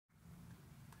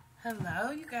Hello,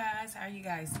 you guys. How you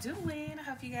guys doing? I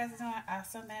hope you guys are doing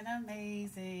awesome and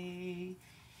amazing.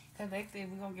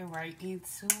 Collective, we're going to get right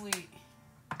into it.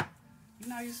 You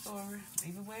know your story.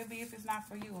 Even where it be if it's not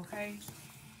for you, okay?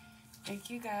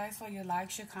 Thank you guys for your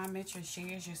likes, your comments, your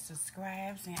shares, your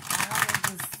subscribes, and all of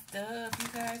the stuff.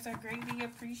 You guys are greatly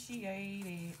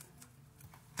appreciated.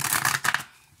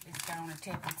 Let's go on and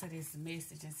tap into this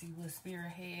message and see what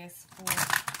Spirit has for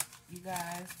you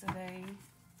guys today.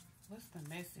 What's the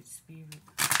message, Spirit?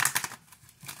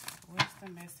 What's the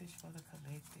message for the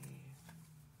collective?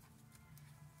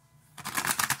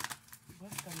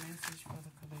 What's the message for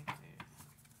the collective?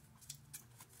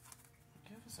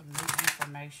 Give us some new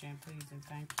information, please and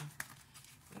thank you.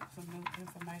 Give us some new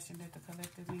information that the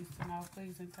collective needs to know,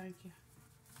 please and thank you.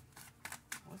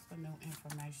 What's the new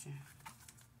information?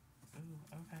 Ooh,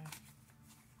 okay.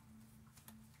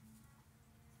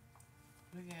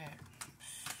 We got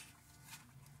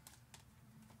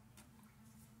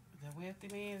the wealthy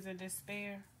man is in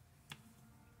despair.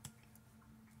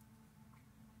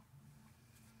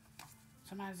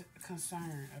 Somebody's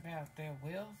concerned about their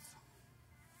wealth.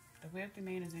 The wealthy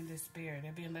man is in despair.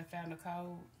 They're being left out in the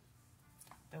cold.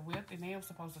 The wealthy man was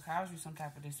supposed to cause you some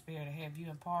type of despair, to have you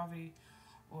in poverty,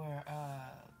 or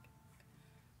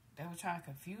they were trying to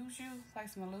confuse you,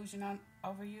 place an illusion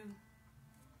over you.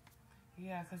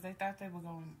 Yeah, because they thought they were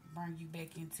going to bring you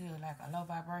back into like a low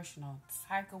vibrational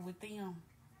cycle with them.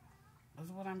 That's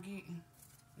what I'm getting.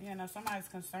 Yeah, no, somebody's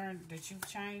concerned that you've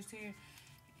changed here.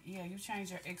 Yeah, you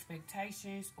changed your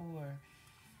expectations, or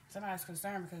somebody's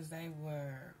concerned because they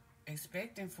were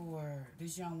expecting for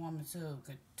this young woman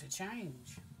to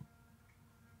change.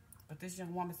 But this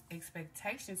young woman's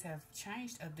expectations have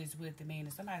changed of this wealthy man,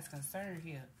 and somebody's concerned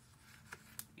here.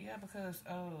 Yeah, because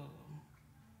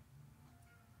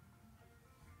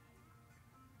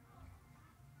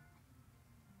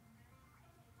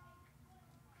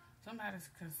somebody's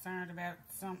concerned about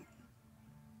some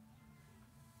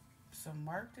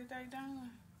work that they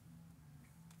done.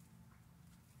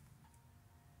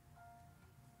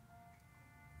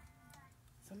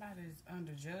 Somebody's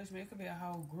under judgment. It could be a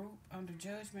whole group under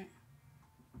judgment.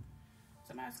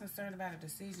 Somebody's concerned about a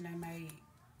decision they made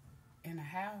in a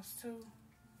house too.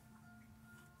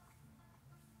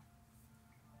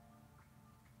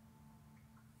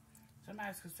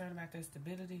 Somebody's concerned about their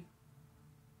stability.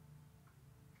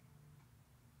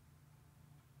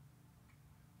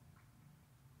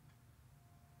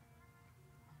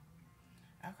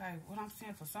 Okay, what I'm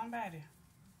saying for somebody,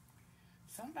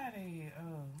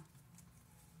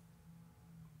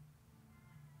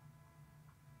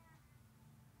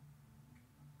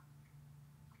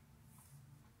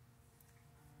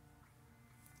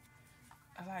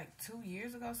 like 2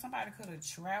 years ago, somebody could have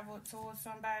traveled towards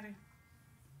somebody.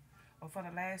 Or for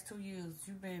the last 2 years,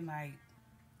 you've been like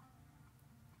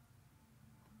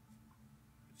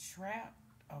trapped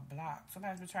or blocked.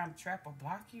 Somebody's been trying to trap or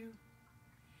block you.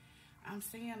 I'm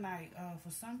seeing like for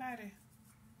somebody,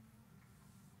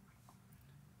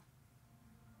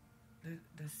 the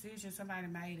decision somebody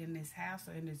made in this house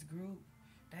or in this group,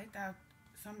 they thought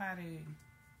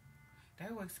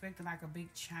they were expecting like a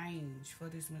big change for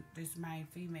this main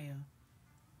female.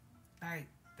 Like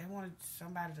they wanted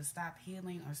somebody to stop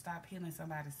healing or stop healing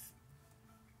somebody's.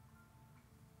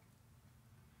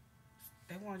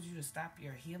 They wanted you to stop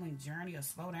your healing journey or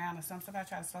slow down or something. Somebody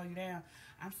tried to slow you down.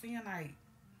 I'm seeing like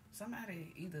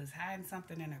somebody either is hiding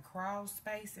something in a crawl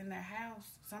space in their house.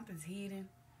 Something's hidden,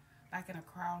 like in a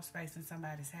crawl space in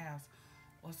somebody's house.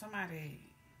 Or somebody,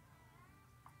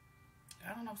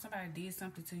 I don't know if somebody did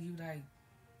something to you like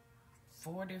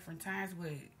 4 different times,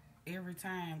 but every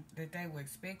time that they were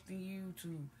expecting you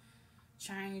to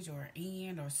change or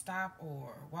end or stop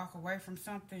or walk away from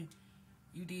something,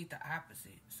 you did the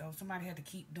opposite. So somebody had to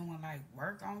keep doing like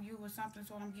work on you or something.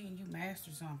 So what I'm getting, you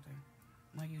mastered something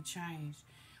when you changed.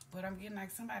 But I'm getting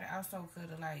like somebody also could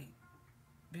have like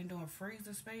been doing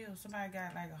freezer spells. Somebody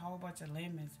got like a whole bunch of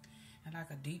lemons and like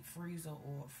a deep freezer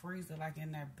or a freezer like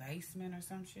in their basement or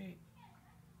some shit.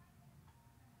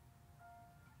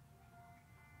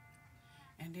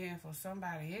 And then for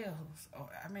somebody else, or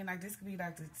I mean, like this could be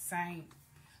like the same.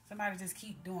 Somebody just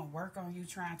keep doing work on you,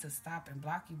 trying to stop and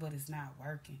block you, but it's not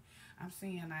working. I'm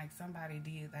seeing like somebody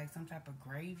did like some type of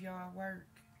graveyard work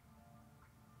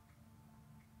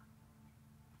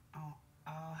on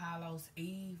All Hallows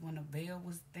Eve when the veil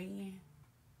was thin.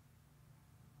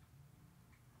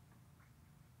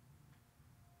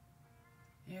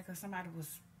 Yeah, because somebody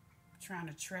was trying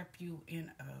to trap you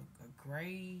in a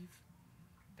grave.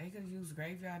 They could have used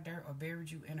graveyard dirt or buried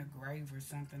you in a grave or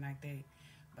something like that.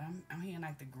 But I'm hearing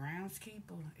like the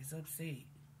groundskeeper is upset.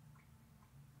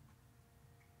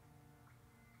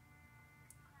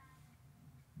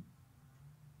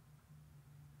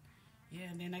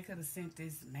 and then they could have sent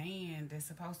this man that's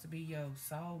supposed to be your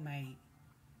soulmate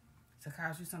to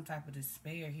cause you some type of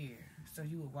despair here, so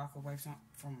you would walk away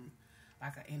from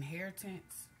like an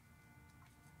inheritance.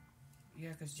 Yeah,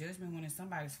 because judgment when it's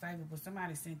somebody's favor, but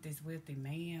somebody sent this wealthy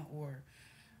man, or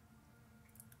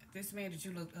this man that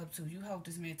you looked up to, you hold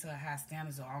this man to a high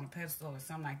standards or on a pedestal or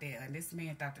something like that. And this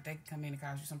man thought that they could come in and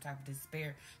cause you some type of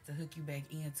despair to hook you back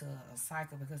into a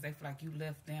cycle because they feel like you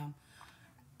left them,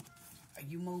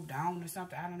 you moved on or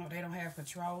something. I don't know. They don't have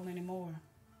control anymore.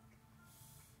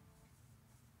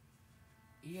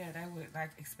 Yeah, they would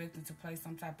like expecting to play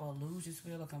some type of illusion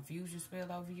spell or confusion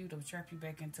spell over you to trap you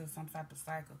back into some type of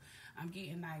cycle. I'm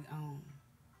getting like on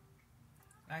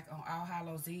All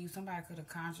Hallows Eve, somebody could have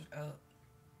conjured up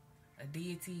a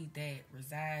deity that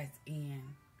resides in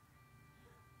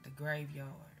the graveyard,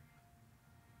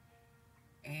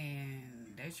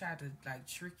 and they try to like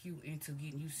trick you into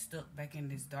getting you stuck back in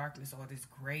this darkness or this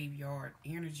graveyard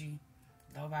energy,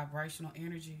 low vibrational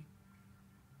energy.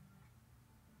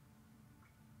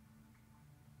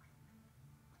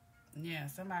 Yeah,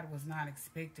 somebody was not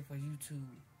expected for you to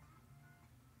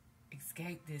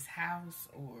escape this house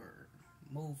or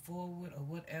move forward or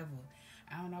whatever.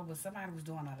 I don't know, but somebody was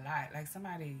doing a lot. Like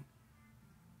somebody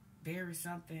buried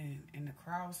something in the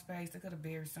crawl space. They could have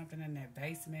buried something in their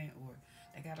basement, or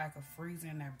they got like a freezer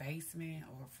in their basement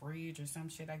or a fridge or some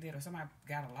shit like that. Or somebody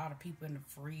got a lot of people in the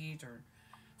fridge, or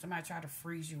somebody tried to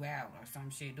freeze you out or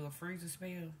some shit. Do a freezer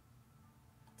spell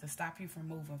to stop you from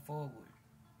moving forward.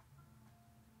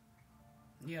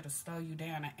 Yeah, to slow you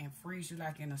down and freeze you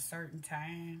like in a certain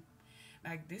time.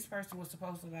 Like this person was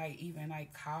supposed to like even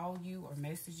like call you or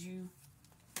message you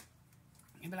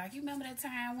and be like, you remember that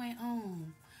time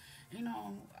when you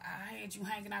know, I had you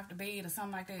hanging off the bed or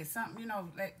something like that. Something, you know,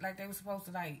 like they were supposed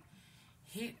to like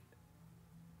hit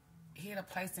a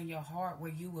place in your heart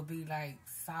where you would be like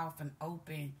soft and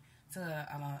open to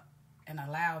and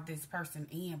allow this person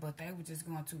in, but they were just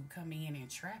going to come in and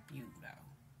trap you though.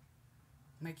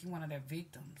 Make you one of their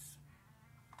victims.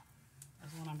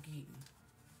 That's what I'm getting.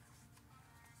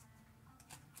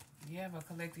 Yeah, but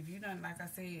collective, you done, like I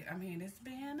said, I mean, it's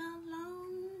been a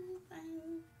long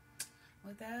thing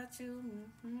without you.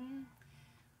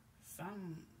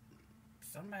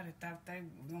 Somebody thought they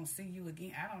were going to see you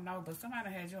again. I don't know, but somebody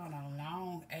had you on a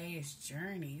long-ass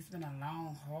journey. It's been a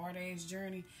long, hard-ass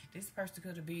journey. This person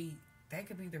they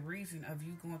could be the reason of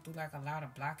you going through, like, a lot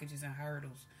of blockages and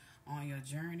hurdles on your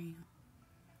journey.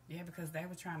 Yeah, because they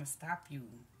were trying to stop you.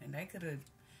 And they could,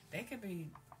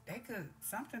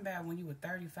 something about when you were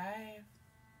 35,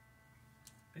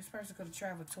 this person could have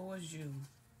traveled towards you.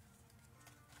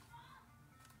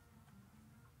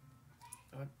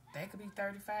 Or they could be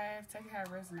 35. Take it how it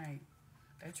resonates.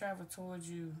 They travel towards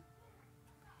you.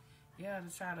 Yeah,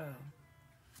 to try to,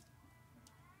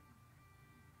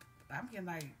 I'm getting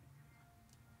like,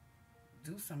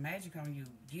 do some magic on you.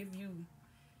 Give you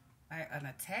like an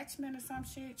attachment or some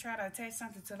shit. Try to attach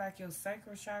something to like your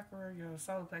sacral chakra, your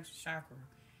solar plexus chakra,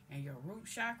 and your root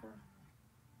chakra.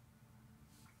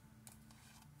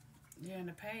 Yeah, in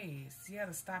the past. Yeah,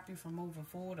 to stop you from moving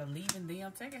forward or leaving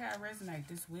them. Take it how it resonates.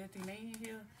 This wealthy man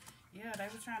here. Yeah, they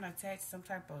were trying to attach some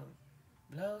type of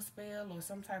love spell or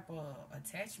some type of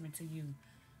attachment to you,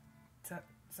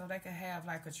 so they could have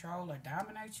like control or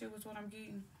dominate you is what I'm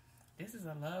getting. This is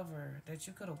a lover that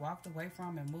you could have walked away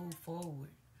from and moved forward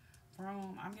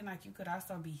from. I'm getting like you could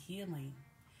also be healing,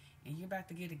 and you're about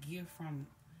to get a gift from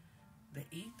the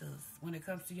ethers when it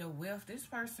comes to your wealth. This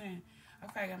person,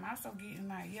 okay, I'm also getting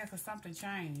like, yeah, because something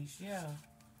changed. Yeah,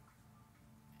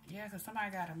 because somebody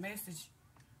got a message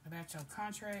about your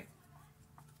contract.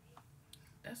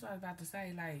 That's what I was about to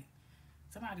say. Like,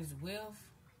 somebody's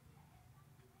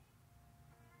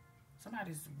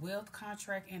wealth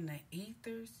contract in the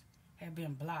ethers have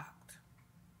been blocked.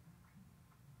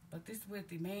 But this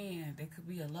wealthy man, that could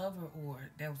be a lover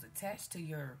or that was attached to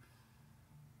your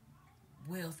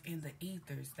wealth in the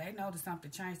ethers. They noticed something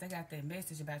changed. They got that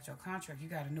message about your contract. You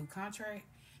got a new contract.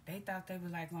 They thought they were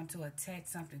like going to attach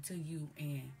something to you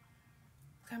and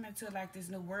come into like this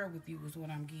new world with you is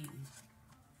what I'm getting.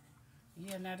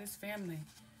 Yeah, now this family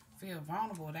feel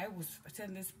vulnerable. They was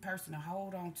telling this person to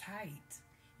hold on tight.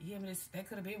 Yeah, they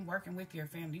could have been working with your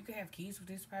family. You could have kids with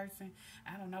this person.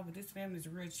 I don't know, but this family is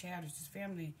real childish. This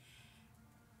family,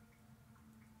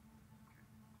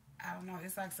 I don't know,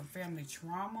 it's like some family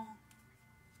trauma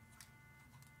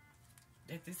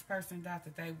that this person thought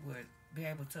that they would be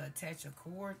able to attach a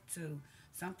cord to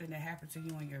something that happened to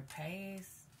you in your past.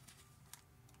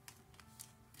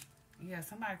 Yeah,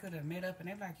 somebody could have met up and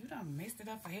they're like, you done messed it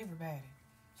up for everybody.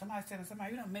 Somebody's telling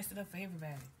somebody, you done messed it up for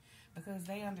everybody. Because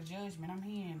they under judgment. I'm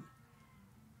hearing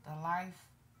the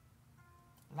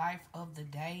life of the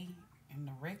day and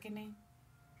the reckoning,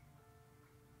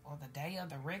 or the day of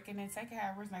the reckoning. Take it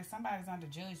how it is. Like somebody's under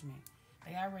judgment.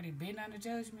 They already been under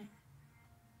judgment.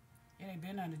 Yeah, they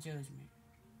been under judgment.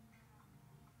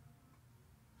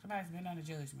 Somebody's been under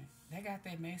judgment. They got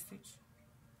that message.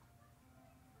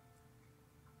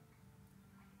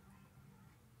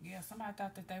 Yeah, somebody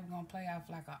thought that they were going to play off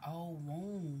like an old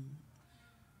wound.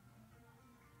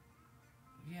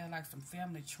 Yeah, like some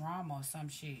family trauma or some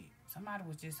shit. Somebody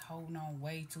was just holding on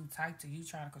way too tight to you,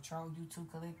 trying to control you too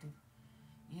collective.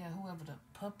 Yeah, whoever the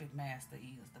puppet master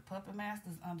is. The puppet master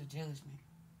is under judgment.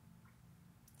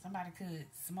 Somebody could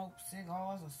smoke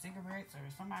cigars or cigarettes, or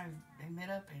somebody, they met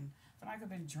up and somebody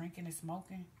could have been drinking and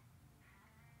smoking.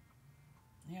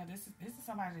 Yeah, this is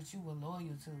somebody that you were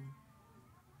loyal to.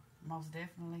 Most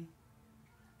definitely.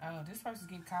 This person's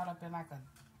getting caught up in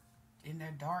in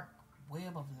their dark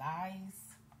web of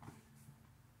lies.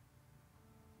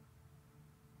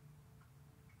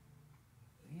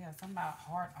 Yeah, something about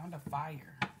heart under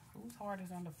fire. Whose heart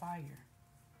is under fire?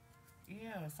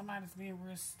 Yeah, somebody's being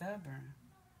real stubborn.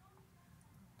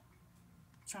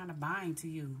 Trying to bind to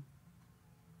you.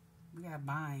 We got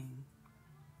bind.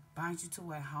 Bind you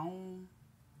to a home.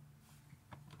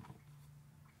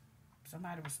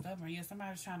 Somebody was stubborn. Yeah,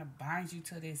 somebody was trying to bind you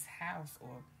to this house.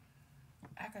 Or,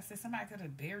 like I said, somebody could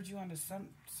have buried you under some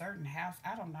certain house.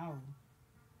 I don't know.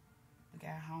 We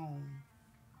got home.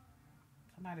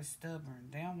 Somebody's stubborn.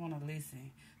 They don't want to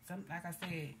listen. Like I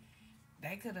said,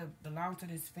 they could have belonged to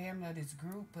this family or this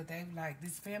group, but they like,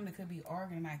 this family could be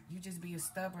arguing. Like, you just being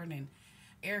stubborn and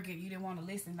arrogant. You didn't want to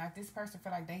listen. Like, this person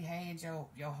felt like they had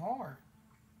your heart.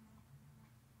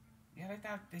 Yeah, they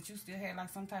thought that you still had like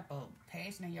some type of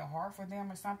passion in your heart for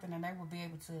them or something, and they would be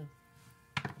able to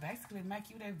basically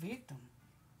make you their victim.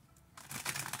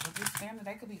 But this family,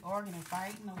 they could be arguing and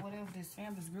fighting or whatever. This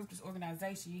family, this group, this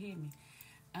organization, you hear me?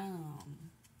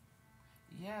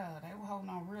 Yeah, they were holding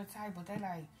on real tight, but they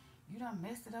like, you done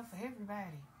messed it up for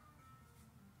everybody.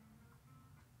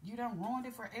 You done ruined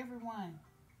it for everyone.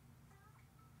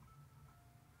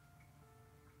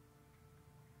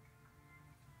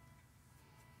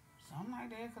 Something like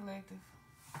that, collective.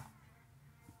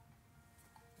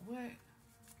 What?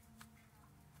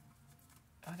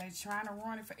 Are they trying to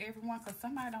ruin it for everyone? Because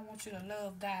somebody don't want you to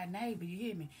love thy neighbor, you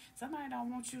hear me? Somebody don't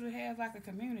want you to have like a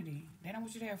community. They don't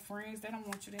want you to have friends. They don't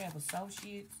want you to have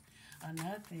associates or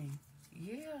nothing.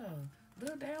 Yeah.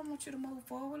 Look, they don't want you to move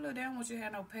forward. Look, they don't want you to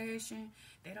have no passion.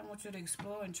 They don't want you to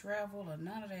explore and travel or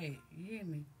none of that. You hear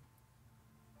me?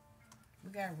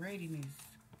 We got readiness.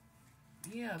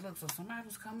 Yeah, look, so somebody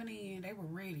was coming in. They were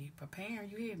ready,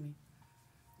 preparing, you hear me?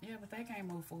 Yeah, but they can't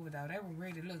move forward, though. They were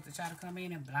ready, look, to try to come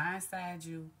in and blindside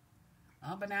you,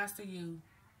 unbeknownst to you.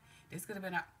 This could have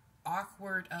been an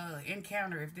awkward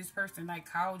encounter if this person,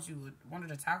 like, called you or wanted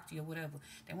to talk to you or whatever.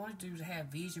 They wanted you to have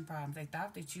vision problems. They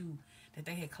thought that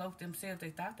they had cloaked themselves. They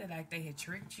thought that, like, they had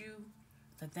tricked you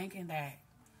to thinking that,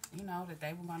 you know, that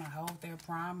they were going to hold their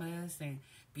promise and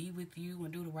be with you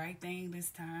and do the right thing this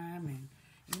time and,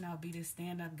 you know, be this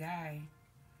stand-up guy.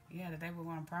 Yeah, that they were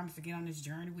going to promise to get on this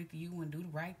journey with you and do the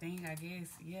right thing, I guess.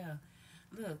 Yeah.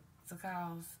 Look, to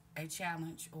cause a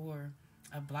challenge or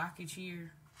a blockage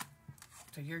here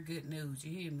to your good news.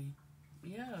 You hear me?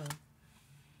 Yeah.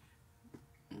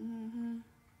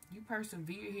 You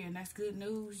persevere here, and that's good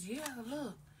news. Yeah,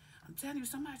 look. I'm telling you,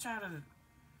 somebody try to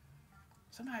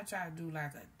do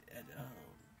like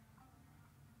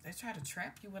they try to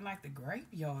trap you in like the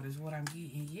graveyard is what I'm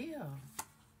getting. Yeah.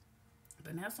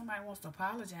 But now somebody wants to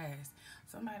apologize.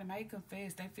 Somebody may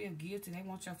confess. They feel guilty. They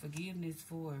want your forgiveness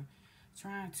for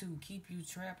trying to keep you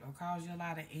trapped or cause you a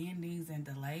lot of endings and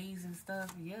delays and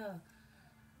stuff. Yeah.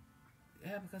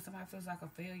 Yeah, because somebody feels like a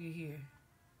failure here.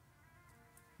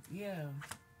 Yeah.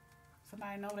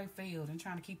 Somebody know they failed and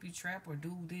trying to keep you trapped or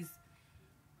do this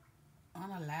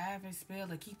unaliving spell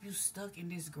to keep you stuck in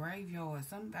this graveyard.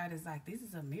 Somebody's like, this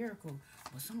is a miracle,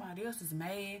 but somebody else is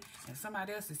mad and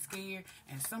somebody else is scared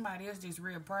and somebody else just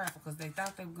real prideful because they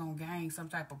thought they were gonna gain some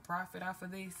type of profit off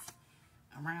of this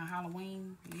around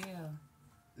Halloween. Yeah,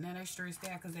 now they stressed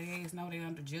out because they ass know they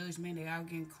under judgment. They out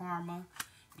getting karma.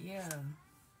 Yeah,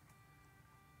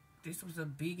 this was a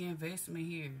big investment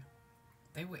here.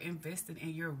 They were invested in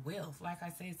your wealth. Like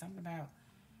I said, something about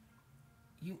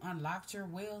you unlocked your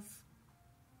wealth.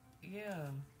 Yeah.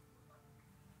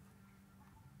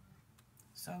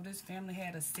 So this family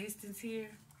had assistance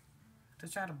here to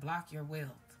try to block your wealth.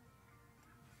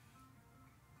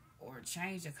 Or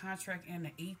change the contract in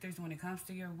the ethers when it comes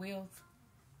to your wealth.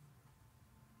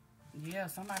 Yeah,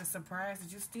 somebody's surprised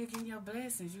that you're still getting your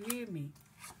blessings. You hear me?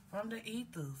 From the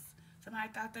ethers. Somebody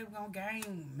thought they were going to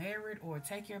gain merit or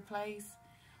take your place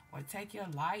or take your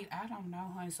light. I don't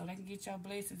know, honey. So they can get your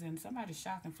blessings. And somebody's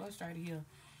shocked and frustrated here.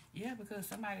 Yeah, because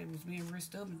somebody was being real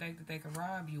stubborn, think that they could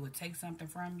rob you or take something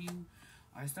from you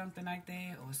or something like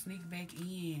that, or sneak back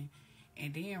in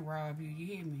and then rob you. You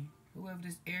hear me? Whoever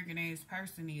this arrogant ass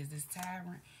person is, this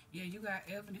tyrant. Yeah, you got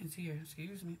evidence here.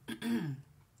 Excuse me.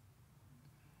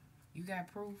 You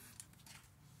got proof.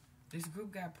 This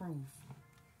group got proof.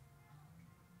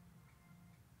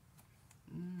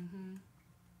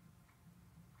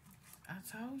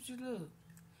 I told you, look.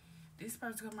 This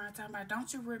person come around talking about,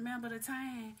 don't you remember the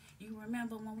time? You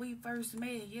remember when we first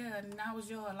met? Yeah, and I was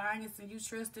your alliance and you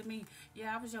trusted me.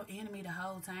 Yeah, I was your enemy the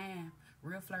whole time.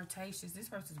 Real flirtatious. This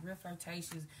person's real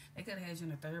flirtatious. They could have had you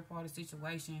in a third-party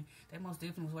situation. They most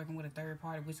definitely was working with a third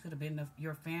party, which could have been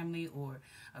your family or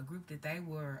a group that they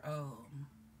were,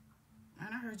 and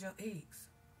I heard your ex.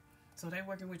 So they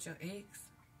working with your ex.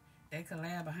 They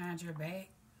collab behind your back.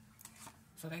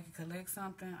 So they could collect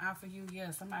something off of you.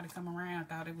 Yeah, somebody come around,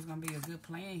 thought it was going to be a good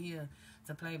plan here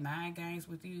to play mind games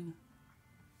with you.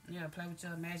 Yeah, play with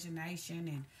your imagination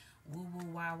and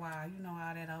woo-woo, wow-wow. You know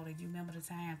all that older. You remember the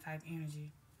time type energy.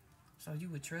 So you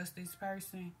would trust this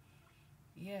person.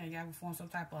 Yeah, y'all would form some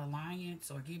type of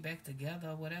alliance or get back together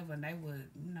or whatever. And they would,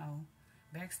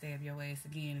 backstab your ass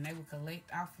again. And they would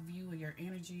collect off of you or your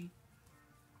energy.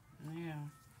 Yeah.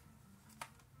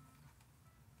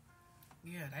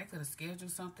 Yeah, they could have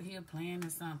scheduled something here, planning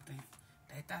something.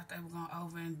 They thought they were going to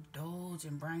overindulge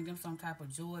and bring them some type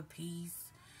of joy, peace.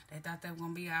 They thought they were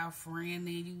going to be our friend,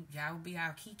 and y'all would be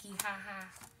our kiki, ha-ha.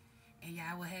 And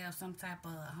y'all would have some type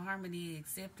of harmony,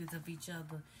 acceptance of each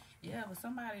other. Yeah, but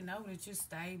somebody know that you're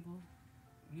stable,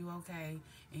 you okay,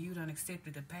 and you done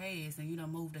accepted the past, and you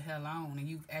done moved the hell on, and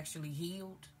you've actually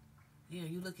healed. Yeah,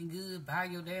 you looking good by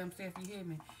your damn self, you hear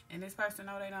me? And this person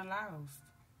know they done lost.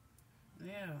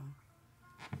 Yeah.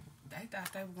 They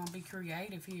thought they were going to be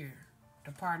creative here.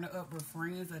 To partner up with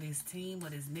friends or this team or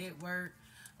this network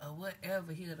or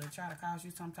whatever here to try to cause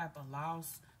you some type of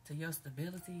loss to your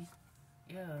stability.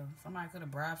 Yeah, somebody could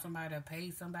have bribed somebody or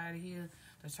paid somebody here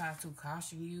to try to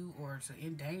caution you or to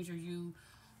endanger you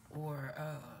or,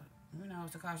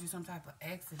 to cause you some type of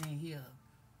accident here.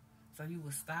 So you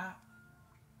would stop.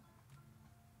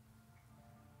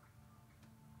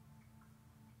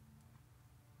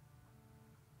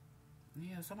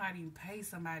 Yeah, somebody pay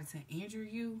somebody to injure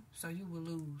you, so you will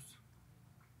lose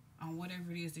on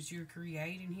whatever it is that you're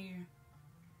creating here.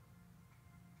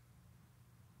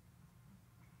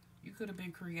 You could have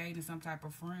been creating some type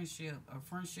of friendship. A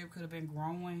friendship could have been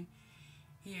growing.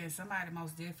 Yeah, somebody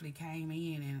most definitely came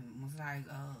in and was like,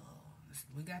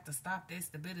 we got to stop that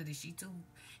stability. She too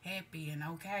happy and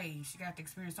okay. She got to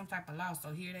experience some type of loss. So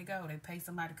here they go. They pay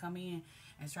somebody to come in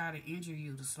and try to injure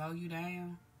you, to slow you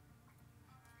down.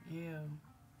 Yeah.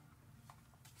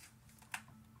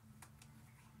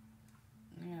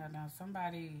 Yeah, now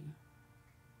somebody...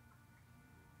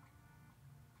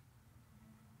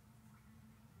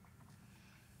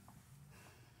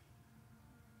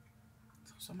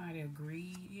 Somebody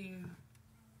agreed here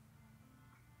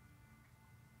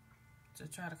to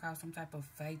try to cause some type of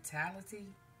fatality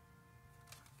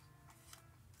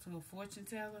to a fortune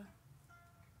teller.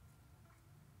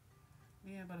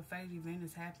 Yeah, but a fate event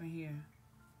has happened here.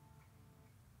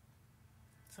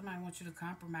 Somebody wants you to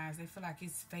compromise. They feel like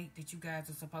it's fate that you guys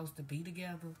are supposed to be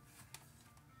together.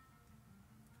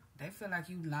 They feel like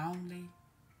you lonely.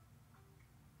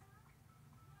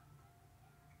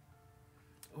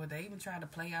 Or they even try to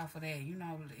play off of that.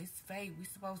 It's fate. We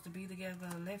supposed to be together.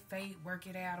 Let fate work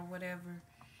it out or whatever.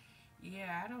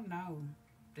 Yeah, I don't know.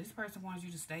 This person wants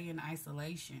you to stay in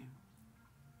isolation.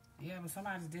 Yeah, but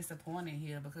somebody's disappointed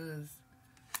here because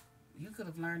you could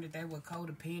have learned that they were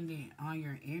codependent on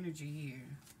your energy here.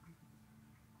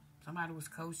 Somebody was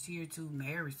coached here to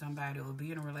marry somebody or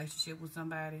be in a relationship with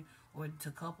somebody or to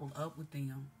couple up with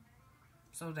them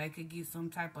so they could get some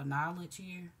type of knowledge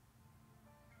here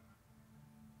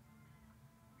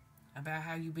about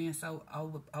how you being so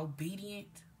obedient.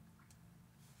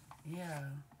 Yeah.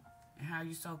 And how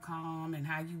you so calm and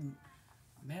how you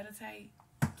meditate.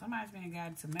 Somebody's being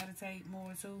guided to meditate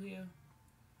more too here.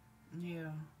 Yeah.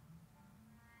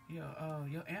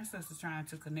 Your ancestors trying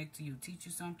to connect to you, teach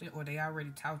you something, or they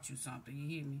already taught you something, you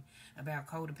hear me, about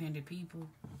codependent people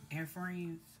and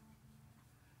friends.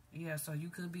 Yeah, so you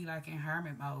could be like in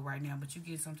hermit mode right now, but you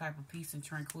get some type of peace and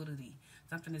tranquility.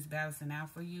 Something that's balancing out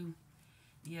for you.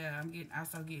 Yeah, I'm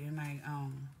also getting like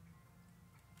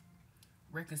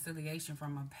reconciliation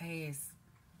from a past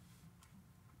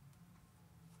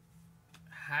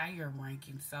higher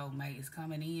ranking soulmate is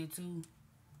coming in too.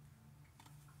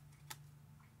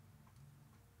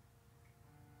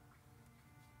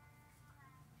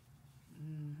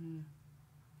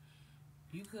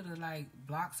 You could have like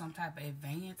blocked some type of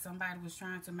advance somebody was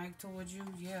trying to make towards you.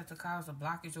 Yeah, to cause a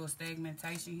blockage or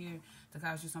stagnation here, to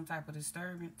cause you some type of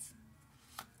disturbance.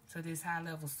 To this high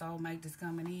level soulmate that's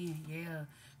coming in. Yeah,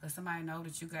 because somebody know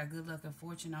that you got good luck and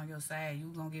fortune on your side.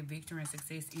 You gonna get victory and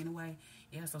success anyway.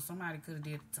 Yeah, so somebody could have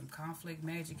did some conflict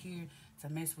magic here to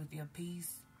mess with your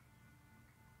peace.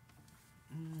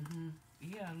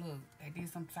 Yeah, look, they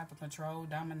did some type of control,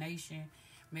 domination,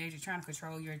 magic, trying to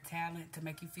control your talent to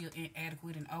make you feel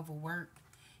inadequate and overworked.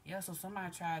 Yeah, so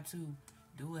somebody tried to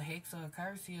do a hex or a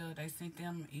curse here. They sent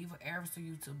them evil arrows to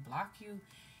you to block you.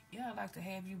 Yeah, like to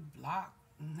have you blocked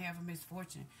and have a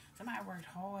misfortune. Somebody worked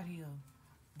hard here,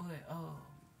 but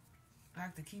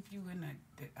like to keep you in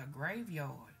a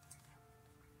graveyard.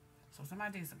 So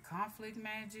somebody did some conflict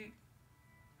magic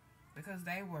because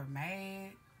they were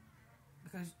mad.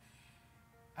 Because,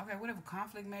 okay, whatever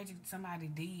conflict magic somebody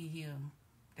did here,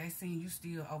 they seen you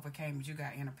still overcame it. You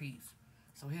got inner peace.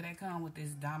 So here they come with this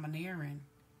domineering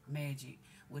magic,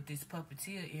 with this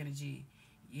puppeteer energy.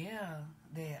 Yeah,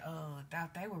 that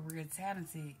thought they were real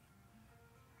talented,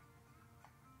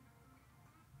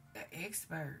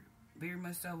 expert, very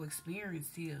much so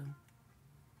experienced here.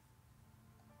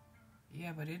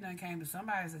 Yeah, but it done came to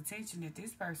somebody's attention that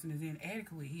this person is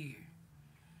inadequate here.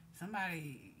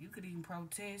 Somebody, you could even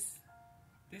protest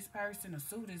this person or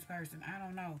sue this person. I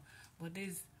don't know. But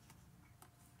this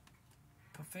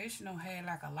professional had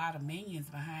like a lot of minions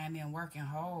behind them working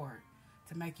hard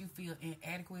to make you feel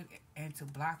inadequate and to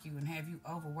block you and have you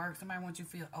overworked. Somebody wants you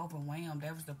to feel overwhelmed.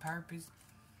 That was the purpose.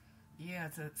 Yeah,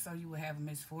 so you would have a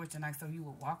misfortune, like so you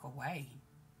would walk away.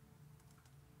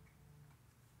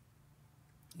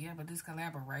 Yeah, but this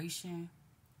collaboration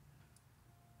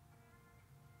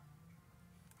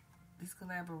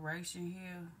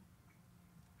here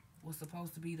was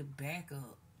supposed to be the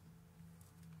backup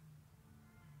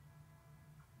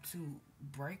to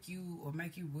break you or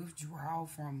make you withdraw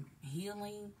from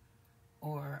healing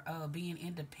or being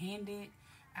independent.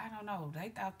 I don't know. They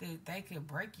thought that they could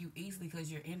break you easily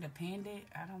because you're independent.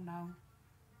 I don't know.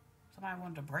 Somebody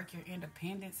wanted to break your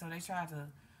independence, so they tried to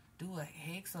do a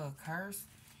hex or a curse.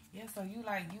 Yeah, so you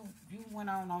went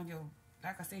on your,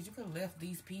 like I said, you could have left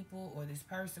these people or this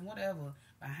person, whatever,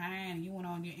 behind, and you went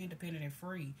on your independent and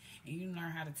free, and you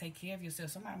learn how to take care of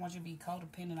yourself. Somebody wants you to be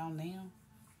codependent on them.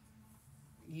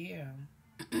 Yeah.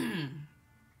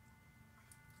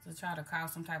 To try to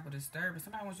cause some type of disturbance.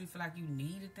 Somebody wants you to feel like you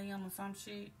needed them or some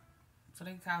shit. So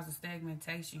they cause a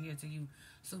stagnation here to you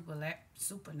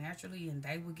supernaturally, and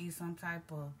they will get some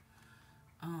type of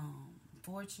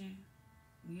fortune.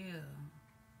 Yeah.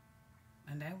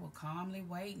 And they will calmly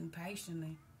wait and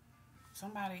patiently.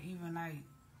 Somebody even like,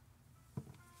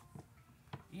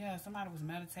 yeah, somebody was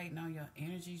meditating on your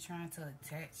energy, trying to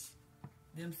attach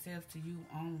themselves to you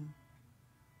on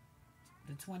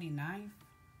the 29th.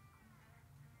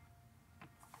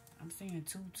 I'm seeing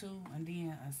 2-2 and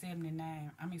then a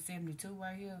 72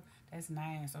 right here. That's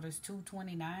 9. So there's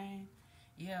 229.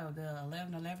 Yeah, the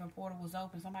 1111 portal was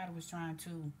open. Somebody was trying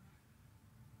to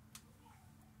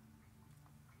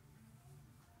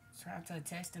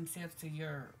attach themselves to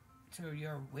your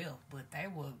wealth, but they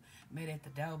were met at the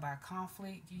door by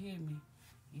conflict. You hear me?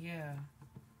 Yeah.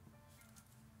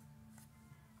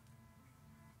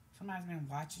 Somebody's been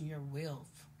watching your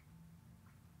wealth.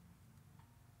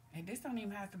 And this don't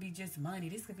even have to be just money.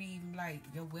 This could be even like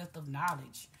your wealth of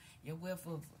knowledge, your wealth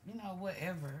of,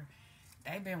 whatever.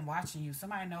 They've been watching you.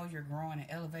 Somebody knows you're growing and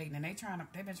elevating, and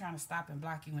they've been trying to stop and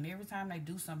block you. And every time they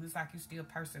do something, it's like you still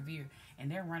persevere,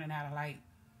 and they're running out of like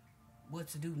what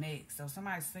to do next. So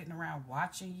somebody's sitting around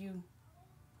watching you,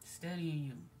 studying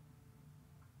you.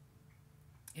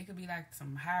 It could be like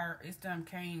it's done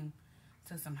came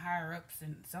to some higher ups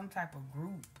in some type of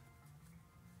group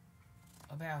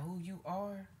about who you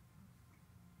are.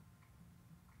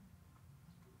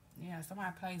 Yeah,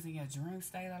 somebody plays in your dream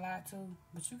state a lot too.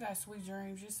 But you got sweet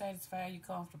dreams. You're satisfied. You're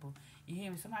comfortable. You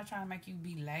hear me? Somebody trying to make you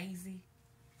be lazy.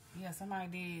 Yeah, somebody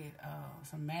did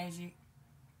some magic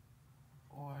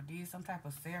or did some type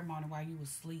of ceremony while you was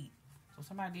asleep. So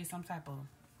somebody did some type of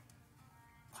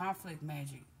conflict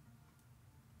magic.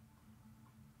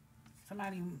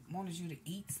 Somebody wanted you to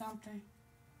eat something.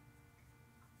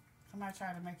 Somebody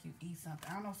tried to make you eat something.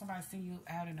 I don't know if somebody seen you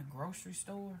out in a grocery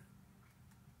store.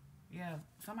 Yeah,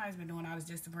 somebody's been doing all this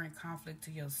just to bring conflict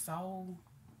to your soul,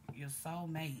 your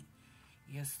soulmate,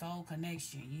 your soul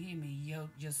connection. You hear me?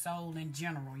 Your soul in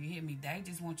general. You hear me? They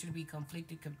just want you to be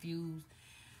conflicted, confused.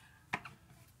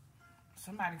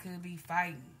 Somebody could be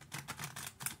fighting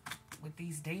with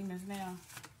these demons now.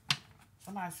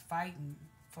 Somebody's fighting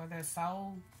for their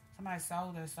soul. Somebody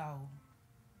sold their soul.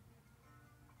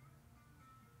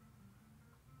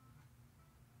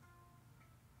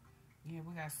 Yeah,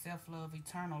 we got self-love,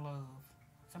 eternal love.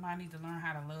 Somebody needs to learn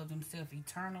how to love themselves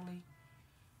eternally.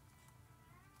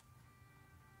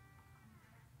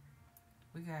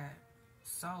 We got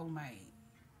soulmate,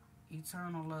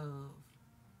 eternal love,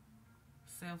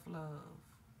 self-love,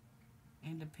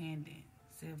 independent,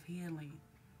 self-healing.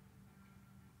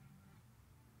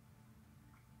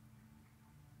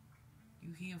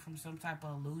 You heal from some type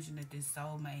of illusion that this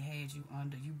soulmate had you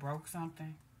under. You broke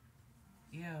something.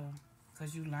 Yeah,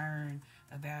 because you learned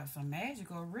about some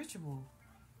magic or ritual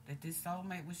that this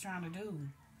soulmate was trying to do.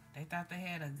 They thought they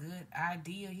had a good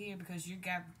idea here because you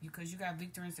got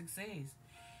victory and success.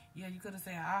 Yeah, you could have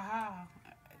said, aha,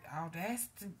 oh, that's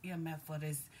the MF for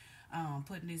this,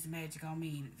 putting this magic on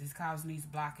me, this causing these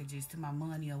blockages to my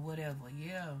money or whatever.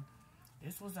 Yeah,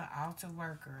 this was an altar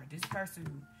worker. This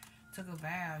person took a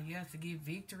vow, yeah, to get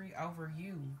victory over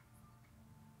you.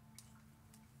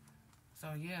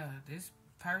 So yeah, this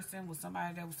person was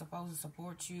somebody that was supposed to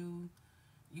support you.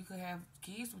 You could have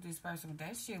kids with this person, but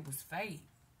that shit was fake.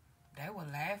 They were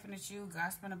laughing at you,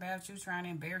 gossiping about you, trying to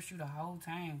embarrass you the whole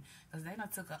time. Because they done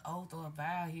took an oath or a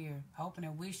vow here, hoping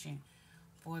and wishing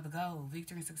for the goal,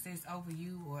 victory and success over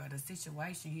you or the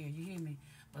situation here. You hear me?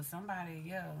 But somebody,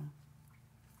 yeah,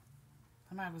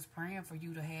 somebody was praying for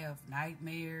you to have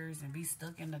nightmares and be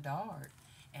stuck in the dark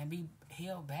and be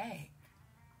held back.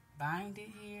 Bind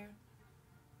it here.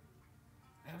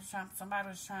 Somebody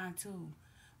was trying to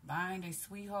bind a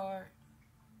sweetheart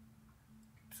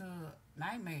to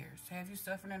nightmares, have you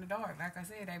suffering in the dark. Like I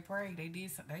said, they prayed, they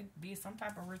did some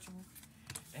type of ritual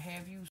to have you